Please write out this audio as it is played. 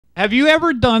Have you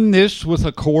ever done this with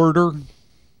a quarter?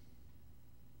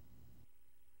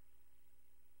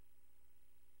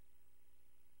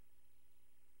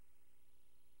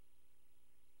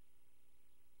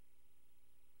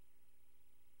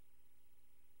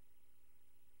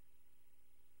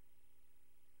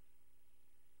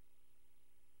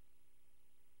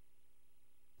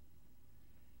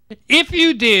 If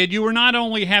you did, you were not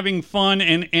only having fun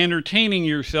and entertaining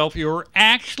yourself, you were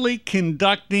actually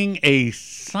conducting a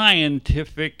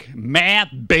scientific,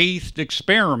 math-based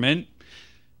experiment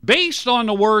based on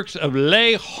the works of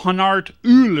Leonhard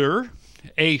Euler,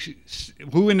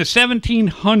 who in the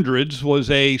 1700s was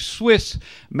a Swiss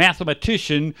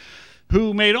mathematician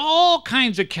who made all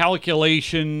kinds of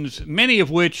calculations, many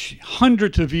of which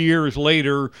hundreds of years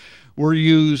later were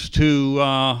used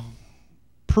to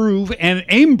prove and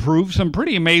improve some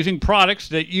pretty amazing products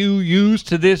that you use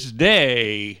to this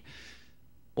day,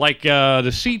 like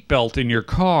the seatbelt in your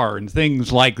car and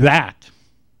things like that.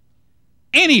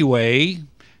 Anyway,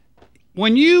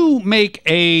 when you make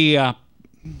a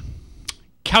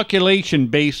calculation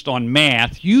based on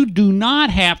math, you do not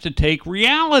have to take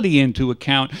reality into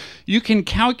account. You can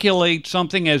calculate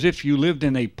something as if you lived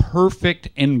in a perfect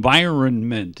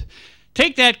environment.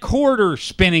 Take that quarter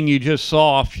spinning you just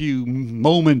saw a few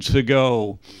moments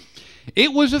ago.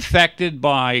 It was affected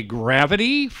by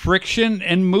gravity, friction,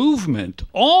 and movement,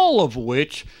 all of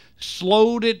which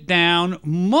slowed it down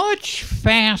much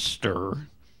faster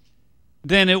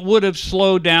than it would have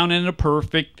slowed down in a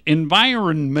perfect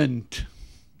environment.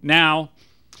 Now,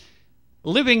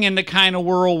 living in the kind of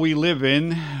world we live in,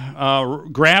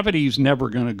 gravity's never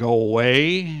going to go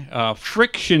away,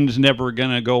 friction's never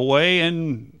going to go away,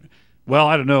 and well,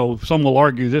 I don't know, some will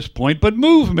argue this point, but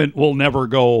movement will never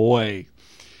go away.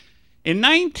 In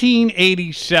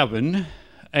 1987,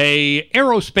 an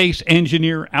aerospace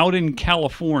engineer out in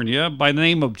California by the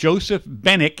name of Joseph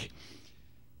Bennick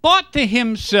thought to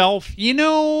himself, you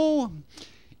know,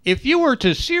 if you were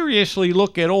to seriously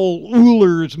look at old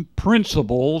Euler's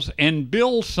principles and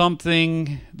build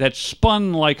something that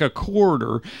spun like a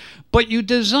quarter, but you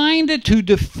designed it to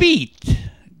defeat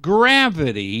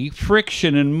gravity,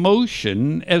 friction, and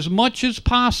motion as much as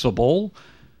possible,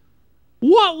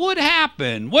 what would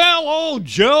happen? Well, old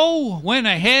Joe went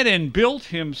ahead and built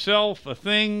himself a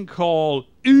thing called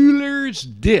Euler's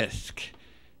disk.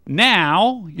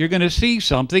 Now, you're going to see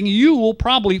something you will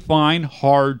probably find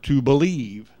hard to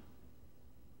believe.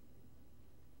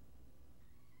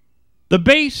 The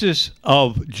basis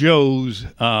of Joe's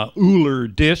Euler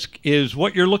disk is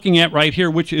what you're looking at right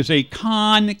here, which is a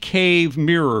concave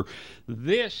mirror.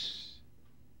 This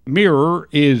mirror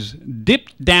is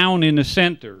dipped down in the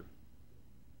center.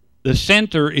 The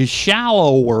center is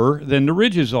shallower than the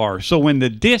ridges are. So when the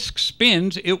disk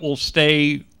spins, it will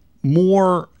stay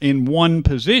more in one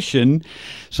position,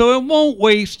 so it won't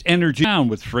waste energy down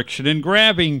with friction and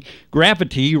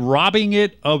gravity robbing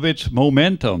it of its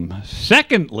momentum.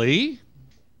 Secondly,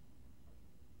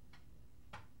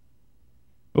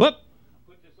 put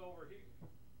this over here.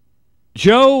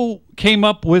 Joe came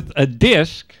up with a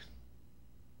disk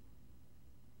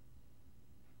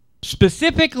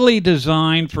specifically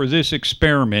designed for this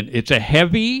experiment. It's a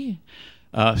heavy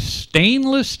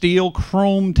stainless steel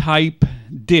chrome type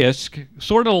disc,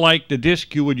 sort of like the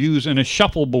disc you would use in a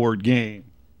shuffleboard game.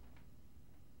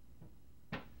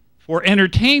 For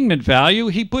entertainment value,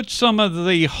 he put some of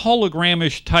the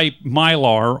hologramish type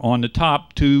mylar on the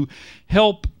top to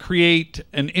help create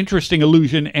an interesting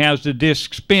illusion as the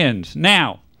disc spins.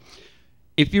 Now,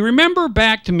 if you remember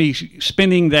back to me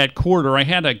spinning that quarter, I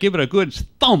had to give it a good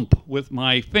thump with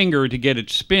my finger to get it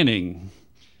spinning.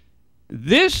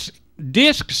 This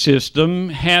disk system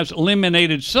has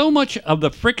eliminated so much of the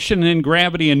friction and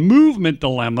gravity and movement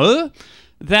dilemma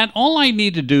that all I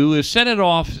need to do is set it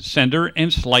off center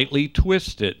and slightly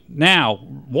twist it. Now,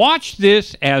 watch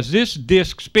this as this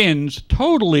disk spins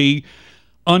totally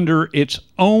under its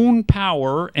own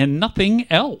power and nothing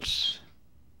else.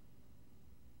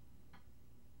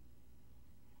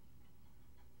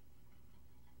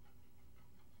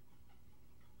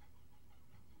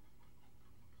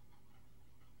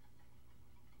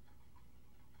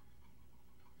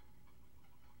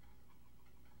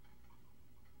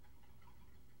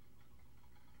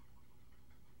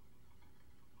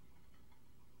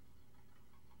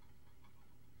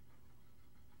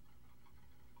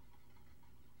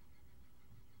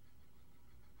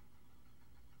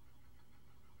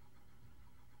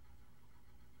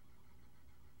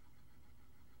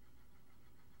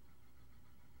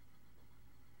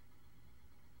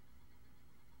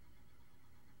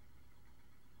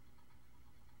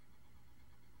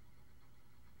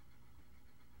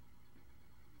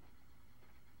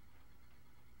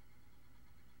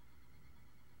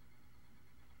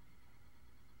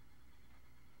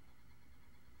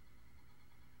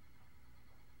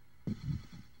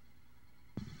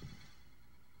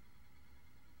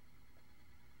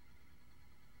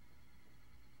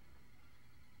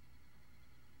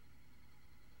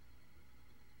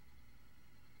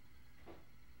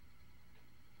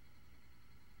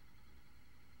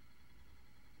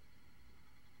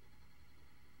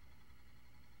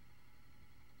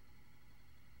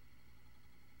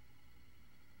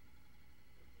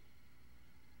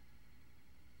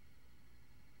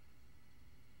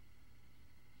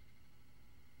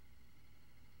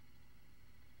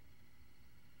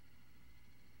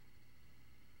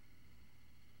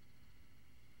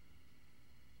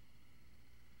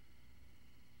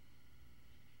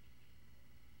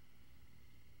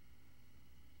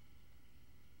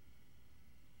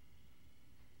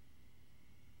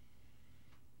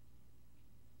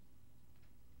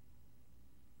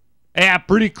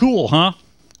 pretty cool, huh?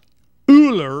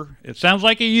 Euler, it sounds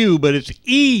like a U, but it's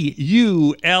E-U-L-E-R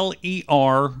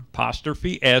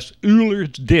apostrophe S. Euler's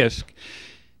disk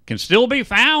can still be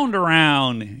found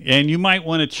around, and you might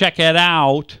want to check it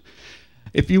out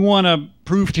if you want to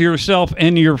prove to yourself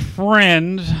and your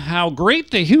friends how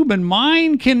great the human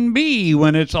mind can be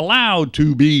when it's allowed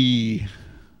to be.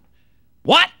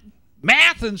 What?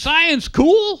 Math and science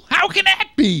cool? How can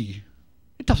that be?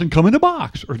 It doesn't come in a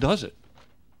box, or does it?